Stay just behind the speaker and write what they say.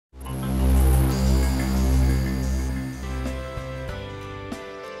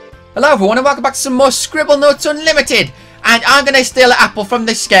Hello everyone and welcome back to some more Scribblenauts Unlimited. And I'm going to steal an apple from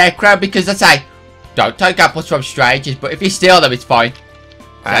the scarecrow because I say, don't take apples from strangers, but if you steal them, it's fine.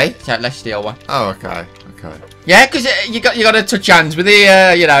 Hey? So let's steal one. Oh, okay. Okay. Yeah, because you got to touch hands with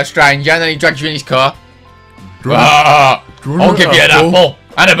the, stranger, and then he drags you in his car. I'll give you an apple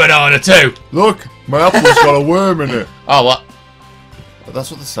and a banana too. Look, my apple's got a worm in it. Oh, what? Well,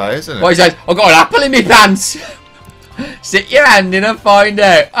 that's what they say, isn't it? What he says, I've got an apple in my pants. Stick your hand in and find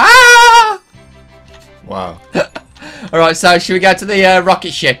out. Ah! Wow. Alright, so should we go to the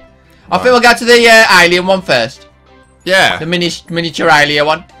rocket ship? I think we'll go to the alien one first. Yeah. The miniature alien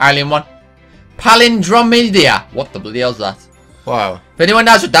one. Palindromidia. What the bloody hell's that? Wow. If anyone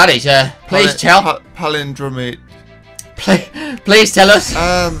knows what that is, please tell. Palindromid. Please tell us.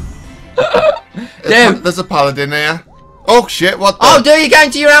 There's a paladin here. Oh shit! What? The? Oh, you're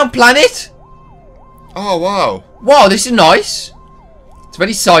going to your own planet? Oh wow. Wow, this is nice. It's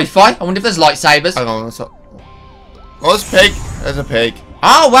very sci-fi. I wonder if there's lightsabers. Hang on. Oh, there's a pig. There's a pig.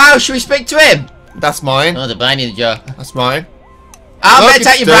 Oh wow, should we speak to him? That's mine. Oh, the brain in the jar. That's mine. I'll better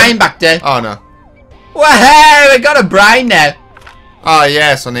take your brain back there. Oh no. Wow, we got a brain now. Oh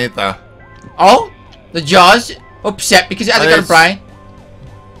yes, I need that. Oh, the jar's upset because it hasn't got a brain.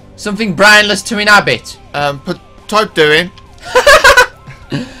 Something brainless to inhabit. Type doing.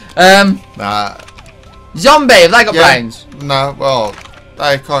 Nah. Zombie, have they got brains? No, well,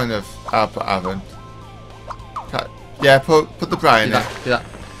 they kind of haven't. Yeah, put the brain in. Do that.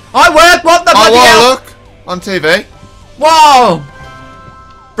 I work, what the bloody hell? Oh, look! On TV. Whoa!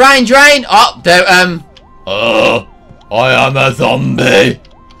 Brain drain. Oh, I am a zombie.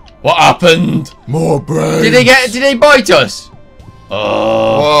 What happened? More brains. Did he bite us?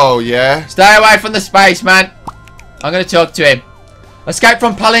 Whoa, yeah. Stay away from the space, man. I'm going to talk to him. Escape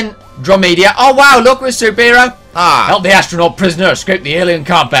from Palindromidia. Oh, wow, look, we're a superhero. Help the astronaut prisoner escape the alien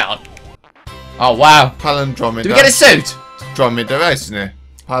compound. Oh, wow. Palindromida. Do we get a suit? Dromeda, isn't it?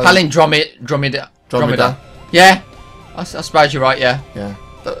 Palindromida. Dromeda. Yeah. I suppose you're right, yeah. Yeah.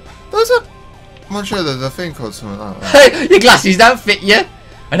 I'm not sure there's a thing called something like that. Hey, your glasses don't fit you.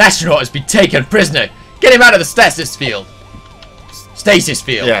 An astronaut has been taken prisoner. Get him out of the stasis field. Stasis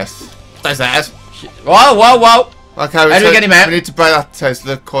field. Yes. That's it. Whoa. Okay, How do we get him out? We need to break that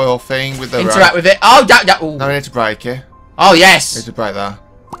Tesla coil thing with the Interact with it. Oh, No, we need to break it. Oh, We yes. need to break that.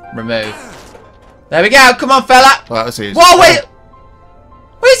 Remove. There we go. Come on, fella. Well, that was easy. Whoa, wait.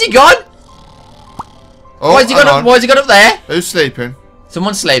 Where's he gone? Oh, Why has he gone up there? Who's sleeping?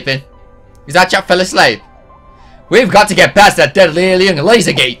 Someone's sleeping. Is that chap fell asleep? We've got to get past that deadly alien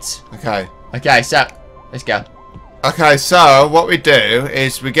laser gates. Okay. Okay, so let's go. Okay, so what we do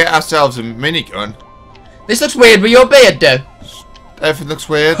is we get ourselves a minigun. This looks weird with your beard, dude. Everything looks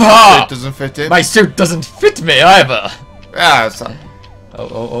weird. Ha! It doesn't fit him. My suit doesn't fit me either. Yeah, it's like,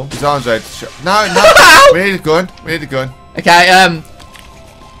 Oh. his arms ready to shot. No. We need a gun. We need a gun. Okay,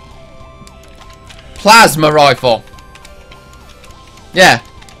 plasma rifle. Yeah,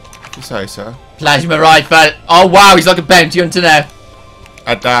 You say so. plasma rifle. Oh wow, he's like a bounty hunter now.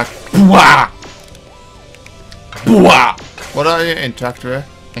 Attack. Bwah! Bwah! What are you interact with?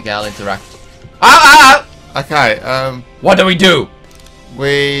 Okay, I'll interact. Ow! Okay, What do we do?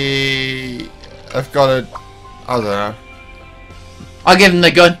 we have got to, I don't know. I'll give him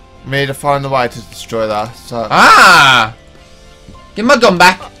the gun. We need to find a way to destroy that. So Give my gun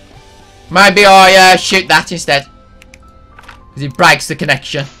back. Maybe I shoot that instead. Because it breaks the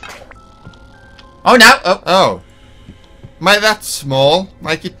connection. Oh no! Oh. Make that small.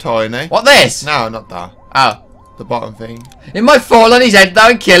 Make it tiny. What this? No, not that. Oh. The bottom thing. It might fall on his head though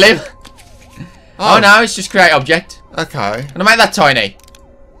and kill him. Oh no, it's just create object. Okay. Can I make that tiny?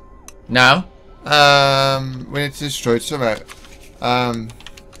 No. We need to destroy something.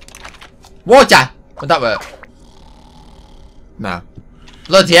 Water! Would that work? No.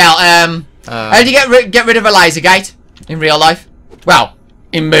 Bloody hell, how do you get rid of a laser gate in real life? Well,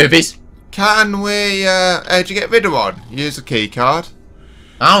 in movies. Can we, how do you get rid of one? Use a key card.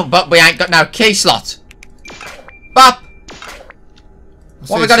 Oh, but we ain't got no key slot. Bop!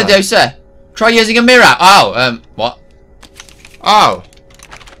 What we gotta do, sir? Try using a mirror. Oh, what? Oh.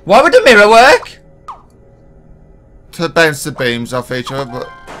 Why would the mirror work? To bounce the beams off each other, but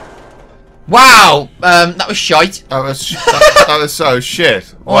Wow! That was shite. that was so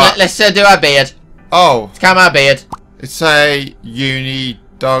shit. Well, let's do our beard. Oh, Let's calm our beard. it's a uni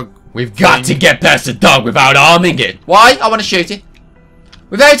dog. We've got to get past the dog without harming it. Why? I want to shoot it.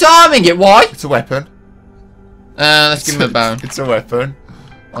 Without harming it, why? It's a weapon. Let's give him a bone. It's a weapon.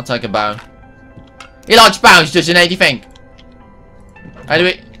 I'll take a bone. He likes bones, doesn't he? Do you think? How do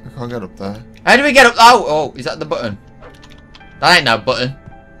we... I can't get up there. How do we get up? Oh, is that the button? That ain't no button.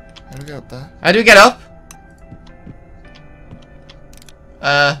 How do we get up there? How do we get up?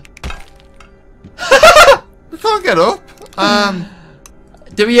 We can't get up.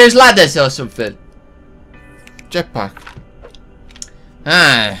 Do we use ladders or something? Jetpack.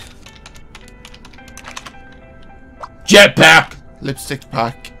 Ah. Jetpack. Lipstick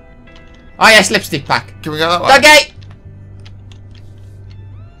pack. Oh yes, lipstick pack. Can we go that way? Okay.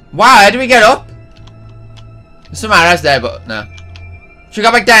 Wow, how do we get up? There's some arrows there, but no. Should we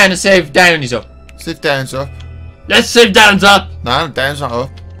go back down and see if down is up? See if down's up. Let's see if down's up. No, down's not up.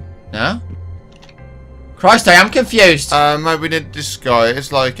 No? Christ, I am confused. Maybe we need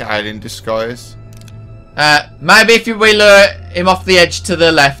disguise, like alien disguise. Maybe if we lure him off the edge to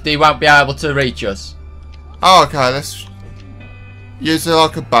the left, he won't be able to reach us. Oh, okay, let's use it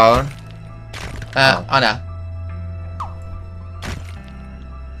like a bone. I know.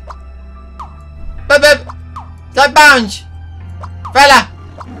 Boop. Don't bounce. Fella.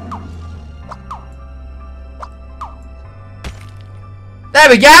 There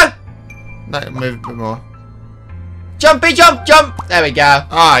we go. No, move a bit more. Jumpy jump. There we go.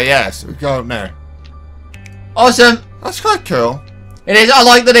 Ah, yes, we go up now. Awesome. That's quite cool. It is. I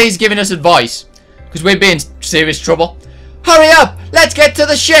like that he's giving us advice. Because we'd be in serious trouble. Hurry up. Let's get to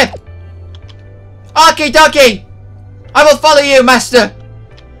the ship. Okie dokie. I will follow you, master.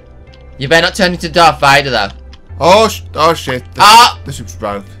 You better not turn into Darth Vader, though. Oh shit. The ship's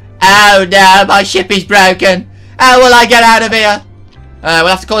broke. Oh no, my ship is broken. How will I get out of here? We'll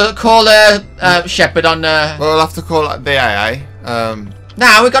have to call Shepard on. Well, we'll have to call the AA.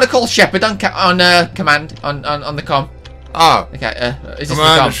 No, we've got to call Shepard on command on the com. Oh. Okay. Is this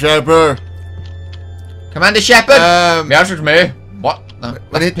Commander the com? Shepard. Commander Shepard. Yes, it's me. What? No, We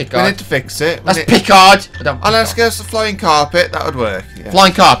that's need Picard. to fix it. That's Picard. Oh, let's get us a flying carpet. That would work. Yeah.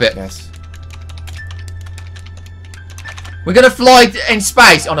 Flying carpet. Yes. We're gonna fly in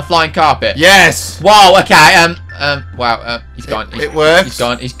space on a flying carpet. Yes. Wow. Okay. Wow. He's gone. It works. He's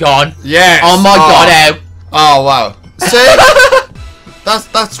gone. He's gone. Yes. Oh my God. How? Oh wow. See.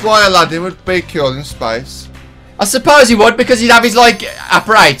 that's why Aladdin would be killed in space. I suppose he would, because he'd have his like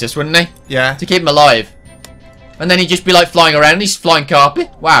apparatus, wouldn't he? Yeah. To keep him alive. And then he'd just be like flying around his flying carpet.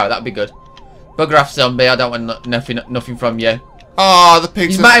 Wow, that'd be good. Bugger off, zombie. I don't want nothing from you. Oh, the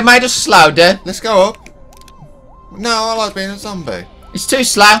pigs. He's made us slow, dude. Let's go up. No, I like being a zombie. It's too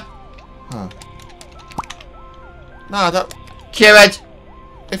slow. Huh. No, that. Cured.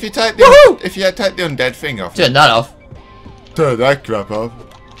 If you take the undead thing off. Turn that off. Turn that crap off.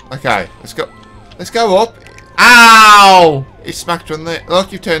 Okay, let's go. Let's go up. Ow! He smacked on the.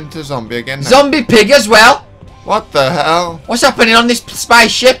 Look, you've turned into a zombie again. Now. Zombie pig as well. What the hell? What's happening on this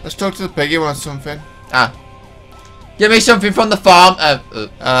spaceship? Let's talk to the pig. He wants something. Ah. Give me something from the farm. The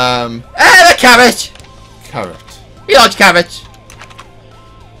carrot. Carrot. He likes carrots.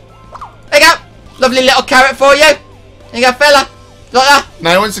 There you go. Lovely little carrot for you. There you go, fella. Like that. No,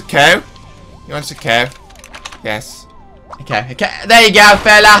 he wants a cow. He wants a cow. Yes. Okay. There you go,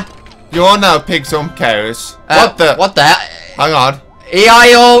 fella. You all know pigs on cows. What the? What the hell? Hang on.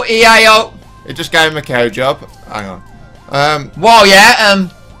 E-I-O, E-I-O. It just gave him a cow job. Hang on. Whoa, yeah.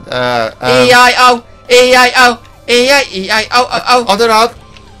 E-I-O, E-I-O, E-I-O-O-O. I don't know.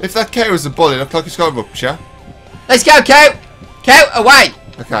 If that cow was a bull, it looked like it's got a rupture. Let's go, cow. Cow, away.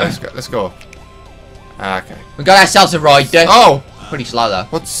 Okay, let's go. Okay. We got ourselves a ride, dude. Oh! Pretty slow, though.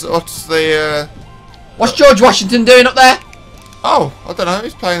 What's the, What's George Washington doing up there? Oh, I don't know.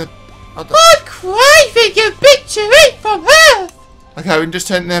 He's playing the... I'm craving a bit to eat from Earth. Okay, we can just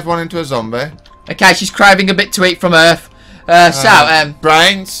turn everyone into a zombie. Okay, she's craving a bit to eat from Earth.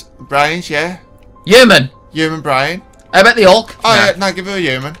 Brains, yeah. Human. Human brain. How about the Hulk? Oh, yeah, no, give her a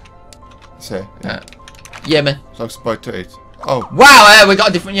human. See. Yeah. Human. So it's about to eat. Oh. Wow, we got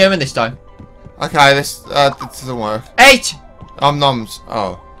a different human this time. Okay, this doesn't work. 8. Noms.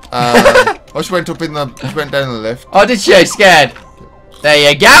 Oh. I just went up in the... Just went down the lift. Oh, did she? Scared.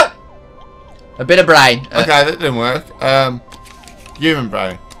 There you go. A bit of brain. Okay, that didn't work. Human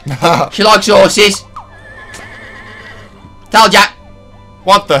brain. She likes horses. Told ya.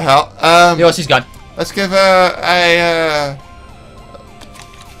 What the hell? The horse is gone. Let's give her a...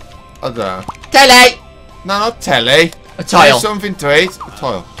 I don't know. Telly. No, not telly. A tile. She needs something to eat. A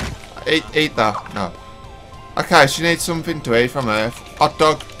tile. Eat that. No. Okay, she needs something to eat from Earth. Hot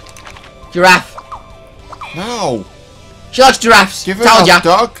dog. Giraffe. No. She likes giraffes. Give her Told a ya. hot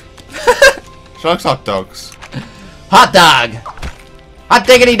dog. She likes hot dogs. Hot dog. Hot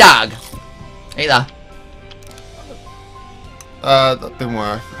diggity dog. Eat that. That didn't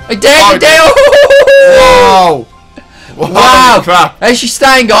work. It did. It did. Whoa. Wow. Crap. Is she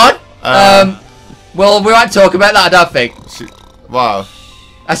staying on? Well, we won't talk about that, I don't think. Wow.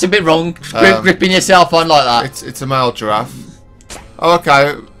 That's a bit wrong. Gripping yourself on like that. It's a male giraffe. Oh,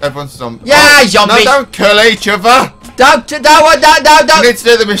 okay. Everyone's zombie. Yeah, zombie. No, don't kill each other. Don't. We need to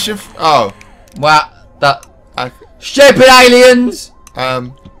do the mission. Oh. What? That. Okay. Stupid aliens.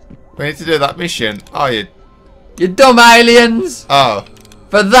 We need to do that mission. Oh, you dumb aliens. Oh.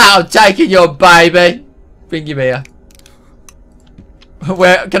 For that, I'm taking your baby. Bring him here.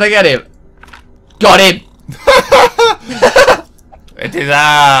 Where? Can I get him? Got him. It is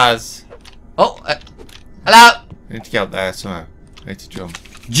ours. Oh. Hello. We need to get up there somehow. We need to jump.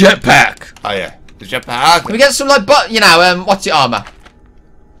 Jetpack. Oh, yeah. The jetpack. Can we get some, like, what's the armor?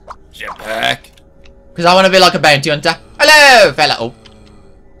 Jetpack. Because I want to be like a bounty hunter. Hello, fella. Oh.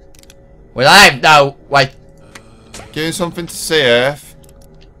 Well, no, wait. Give me something to see, Earth.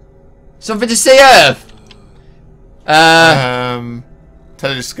 Something to see, Earth.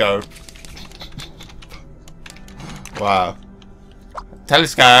 Telescope. Wow.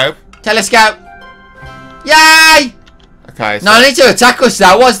 Telescope. Telescope. Yay! Okay. So No, I need to attack us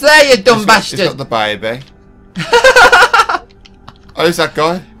now. What's there, you dumb bastard? He's got the baby. Oh, who's that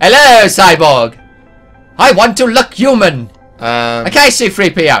guy? Hello, cyborg. I want to look human. Okay,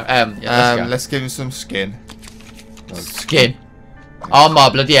 C3PO. Yeah, let's give him some skin. Skin. Oh my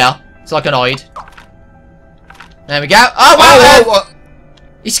bloody hell. It's like an hide. There we go. Oh, wow. What?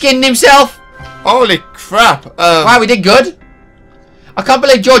 He skinned himself. Holy crap. Wow, we did good. I can't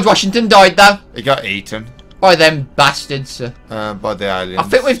believe George Washington died, though. He got eaten. By them bastards. By the aliens. I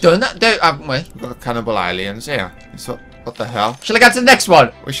think we've done that, haven't we? We've got cannibal aliens here. What the hell? Shall I go to the next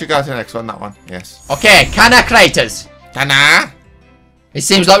one? We should go to the next one, that one. Yes. Okay, Canna Craters. Canna? It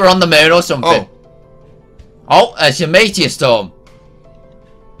seems like we're on the moon or something. Oh, there's a meteor storm.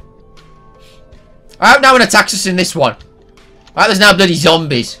 I hope no one attacks us in this one. Right, there's now bloody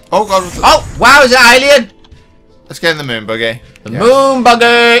zombies. Oh god. Oh, wow, is it alien? Let's get in the moon buggy. The moon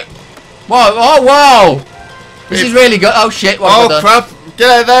buggy. Whoa, oh, whoa. This is really good. Oh shit, what have I done? Crap. Get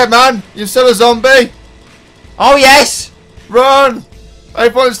out of there, man. You're still a zombie. Oh, yes. Run.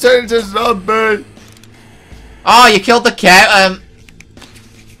 Everyone's turning into a zombie. Oh, you killed the cow. I'm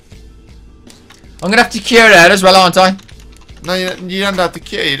going to have to cure her as well, aren't I? No, you don't have to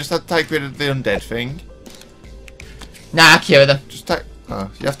cure. You just have to take rid of the undead thing. Nah, I'll cure them. Just take... Oh,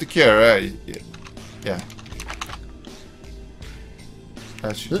 you have to cure her. Yeah.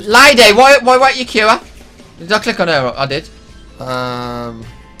 Lady, why won't you cure her? Did I click on her? I did.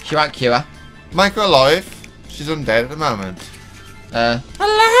 She won't cure. Make her alive. She's undead at the moment.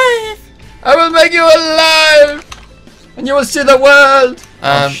 Alive! I will make you alive! And you will see the world!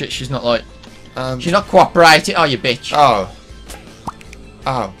 Oh shit, she's not like... she's not cooperating. Oh, you bitch. Oh.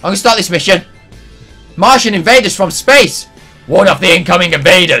 I'm gonna start this mission. Martian invaders from space! Warn off the incoming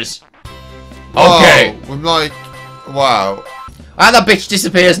invaders! Okay. Whoa, I'm like... Wow. And that bitch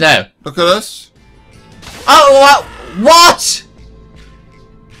disappears now. Look at us. Oh, what?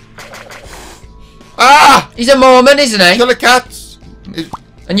 Ah! He's a Mormon, isn't he? Kill the cats.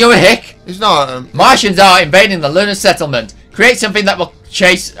 And you're a hick. He's not. Martians are invading the lunar settlement. Create something that will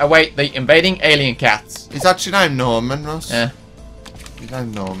chase away the invading alien cats. He's actually named Norman, Ross. Yeah. He's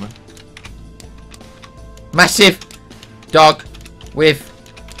named Norman. Massive dog with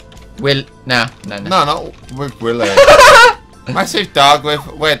will. No. No, not with Willie. Massive dog with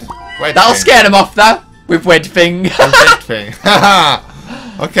wed. That'll scare them off though. With wed thing. Thing.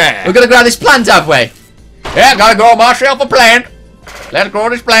 Okay. We're gonna grow this plant, have we? Yeah, gotta grow myself a plant. Let's grow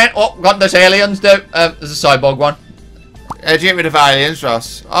this plant. Oh, got this aliens too. There's a cyborg one. How'd you get rid of aliens,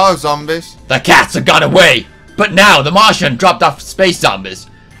 Ross? Oh, zombies. The cats have gone away, but now the Martian dropped off space zombies.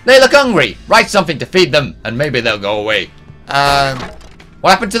 They look hungry. Write something to feed them, and maybe they'll go away.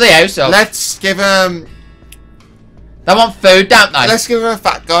 What happened to the house? Oh. Let's give them. They want food, don't they? Let's give them a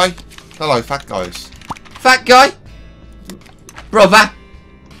fat guy. I like fat guys. Fat guy? Brother?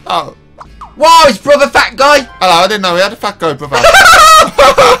 Oh. Whoa, it's brother fat guy? Hello, I didn't know we had a fat guy, brother.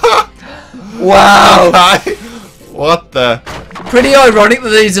 Wow. What the? Pretty ironic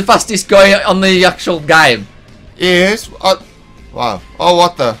that he's the fastest guy on the actual game. He is? Wow. Oh,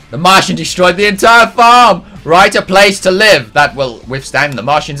 what the? The Martian destroyed the entire farm. Write a place to live that will withstand the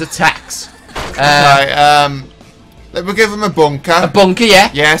Martian's attacks. Okay, we'll give him a bunker. A bunker, yeah?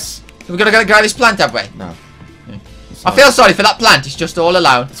 Yes. We're going to grow this plant, have we? No. Yeah. I feel sorry for that plant. It's just all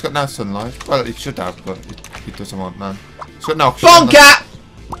alone. It's got no sunlight. Well, it should have, but it doesn't want none. It's got no oxygen. Bunker!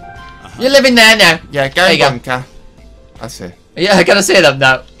 You're living there now. Yeah, go in bunker. That's it. Yeah, I gotta say that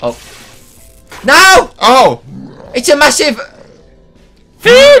now. Oh. No! Oh! It's a massive...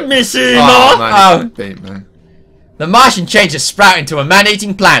 Feed me, Seymour! Oh, man. The Martian changed a sprout into a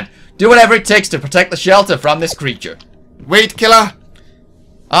man-eating plant. Do whatever it takes to protect the shelter from this creature. Weed killer!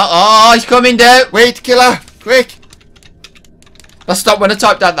 Oh, he's coming down. Weed killer, quick. Let's stop when I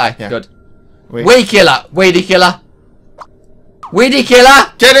type that there. Yeah. Good. Weed. Weed killer. Weedy killer. Weedy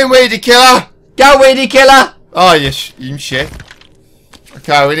killer. Get him, weedy killer. Go, weedy killer. Oh, you shit.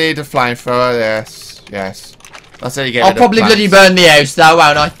 Okay, we need a flamethrower. Yes, yes. That's how you get. I'll probably bloody burn the house though,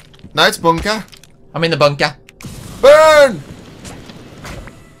 won't I? No, it's bunker. I'm in the bunker. Burn.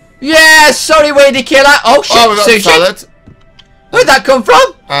 Yeah, sorry, weedy killer. Oh shit, Oh, we got sushi. salad. Where'd that come from?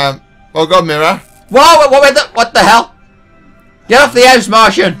 Oh, got a mirror. Whoa, what the hell? Get off the house,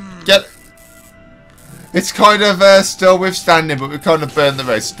 Martian. Get. It's kind of still withstanding, but we kind of burned the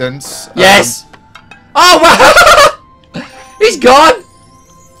residents. Yes. Oh, wow. He's gone.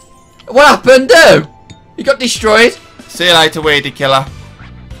 What happened, dude? He got destroyed. See you later, weedy killer.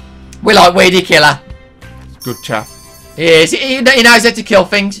 We like weedy killer. Good chap. He is. He knows how to kill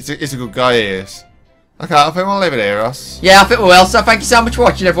things. He's a good guy, he is. Okay, I think we'll leave it here, Ross. Yeah, I think we will. So thank you so much for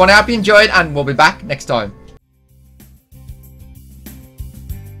watching, everyone. I hope you enjoyed, and we'll be back next time.